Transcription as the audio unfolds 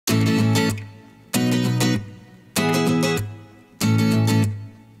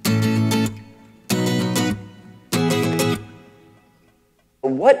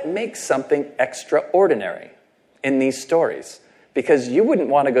what makes something extraordinary in these stories? Because you wouldn't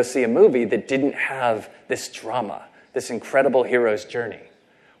want to go see a movie that didn't have this drama, this incredible hero's journey.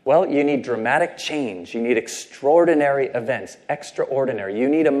 Well, you need dramatic change. You need extraordinary events, extraordinary. You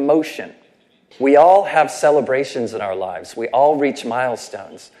need emotion. We all have celebrations in our lives. We all reach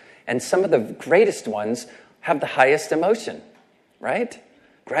milestones. And some of the greatest ones have the highest emotion, right?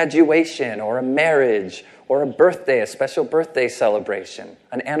 Graduation or a marriage or a birthday, a special birthday celebration,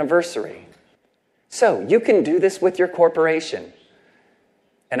 an anniversary. So you can do this with your corporation.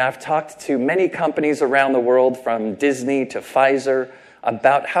 And I've talked to many companies around the world, from Disney to Pfizer,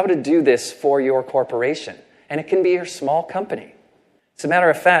 about how to do this for your corporation. And it can be your small company. As a matter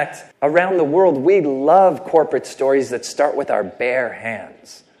of fact, around the world, we love corporate stories that start with our bare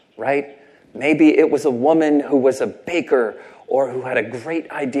hands, right? Maybe it was a woman who was a baker or who had a great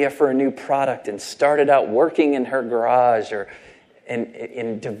idea for a new product and started out working in her garage or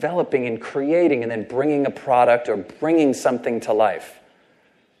in developing and creating and then bringing a product or bringing something to life.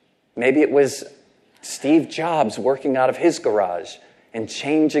 Maybe it was Steve Jobs working out of his garage and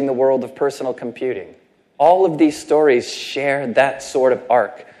changing the world of personal computing. All of these stories share that sort of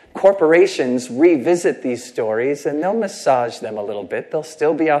arc. Corporations revisit these stories and they'll massage them a little bit. They'll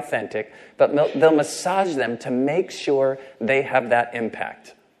still be authentic, but they'll massage them to make sure they have that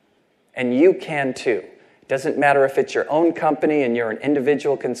impact. And you can too. It doesn't matter if it's your own company and you're an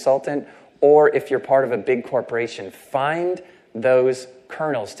individual consultant or if you're part of a big corporation. Find those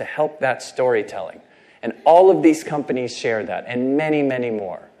kernels to help that storytelling. And all of these companies share that, and many, many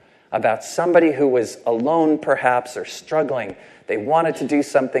more, about somebody who was alone perhaps or struggling. They wanted to do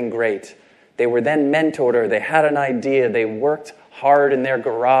something great. They were then mentored, or they had an idea. They worked hard in their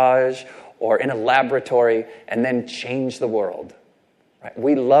garage or in a laboratory and then changed the world. Right?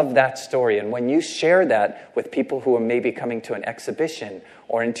 We love that story. And when you share that with people who are maybe coming to an exhibition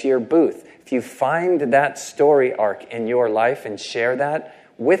or into your booth, if you find that story arc in your life and share that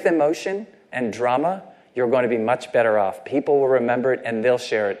with emotion and drama, you're going to be much better off. People will remember it and they'll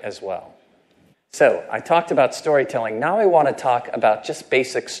share it as well. So I talked about storytelling. Now I want to talk about just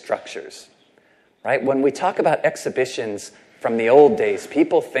basic structures. Right? When we talk about exhibitions from the old days,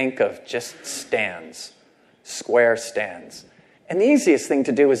 people think of just stands, square stands. And the easiest thing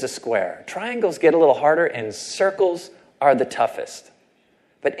to do is a square. Triangles get a little harder and circles are the toughest.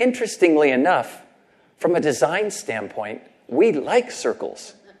 But interestingly enough, from a design standpoint, we like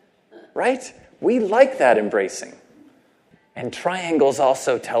circles, right? We like that embracing. And triangles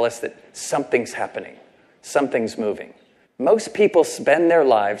also tell us that something's happening, something's moving. Most people spend their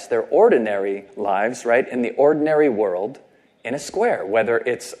lives, their ordinary lives, right, in the ordinary world in a square, whether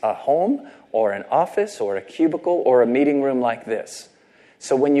it's a home or an office or a cubicle or a meeting room like this.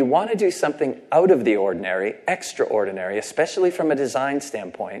 So when you want to do something out of the ordinary, extraordinary, especially from a design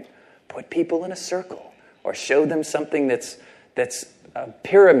standpoint, put people in a circle or show them something that's a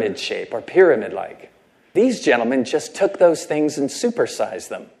pyramid shape or pyramid-like. These gentlemen just took those things and supersized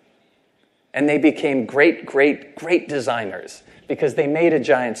them. And they became great, great, great designers because they made a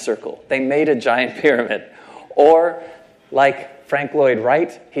giant circle. They made a giant pyramid. Or, like Frank Lloyd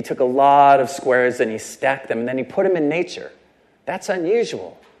Wright, he took a lot of squares and he stacked them and then he put them in nature. That's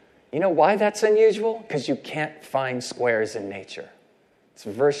unusual. You know why that's unusual? Because you can't find squares in nature. It's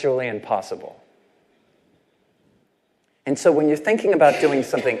virtually impossible. And so when you're thinking about doing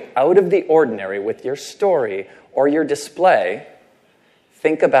something out of the ordinary with your story or your display,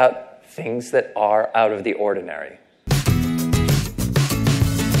 think about things that are out of the ordinary.